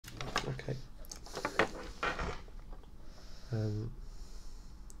Um,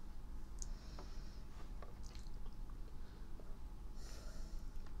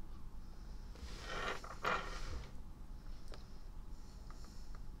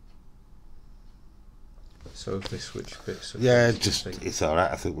 so if they switch bits of Yeah, things, just you think, it's all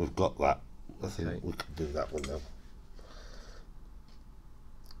right. I think we've got that. I think Okay. we can do that one now.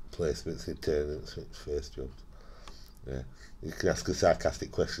 Placements in turns, first jobs. Yeah, you can ask a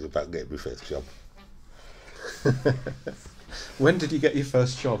sarcastic question about getting my first job. when did you get your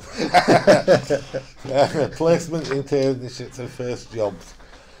first job? Placement, internships, and first jobs.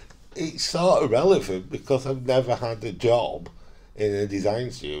 It's sort of relevant because I've never had a job in a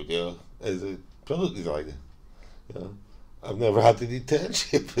design studio as a product designer. You know, I've never had an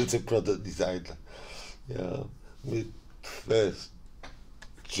internship as a product designer. You know, my first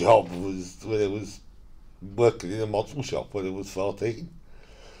job was when I was working in a model shop when I was 14.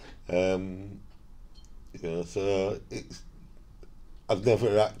 You know, so I've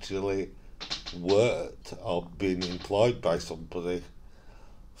never actually worked or been employed by somebody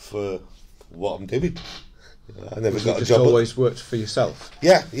for what I'm doing. You know, I never You got a just job. always worked for yourself.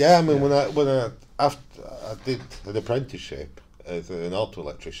 Yeah. I mean, after I did an apprenticeship as an auto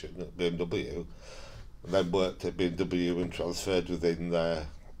electrician at BMW, and then worked at BMW and transferred within the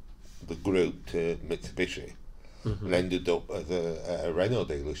group to Mitsubishi, and ended up as a Renault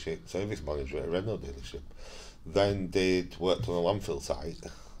dealership, service manager at a Renault dealership. Then worked on a landfill site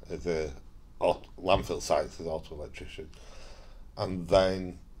as an auto electrician, and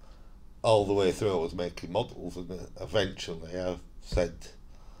then all the way through I was making models, and eventually I said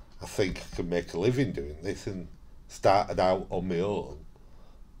I think I can make a living doing this, and started out on my own,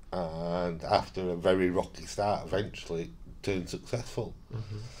 and after a very rocky start eventually turned successful.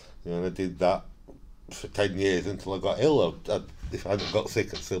 You know, and I did that for 10 years until I got ill. If I hadn't got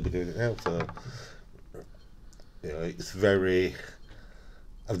sick I'd still be doing it now, so you know, it's very.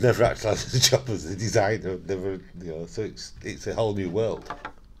 I've never actually had a job as a designer. I've never, you know, so it's a whole new world.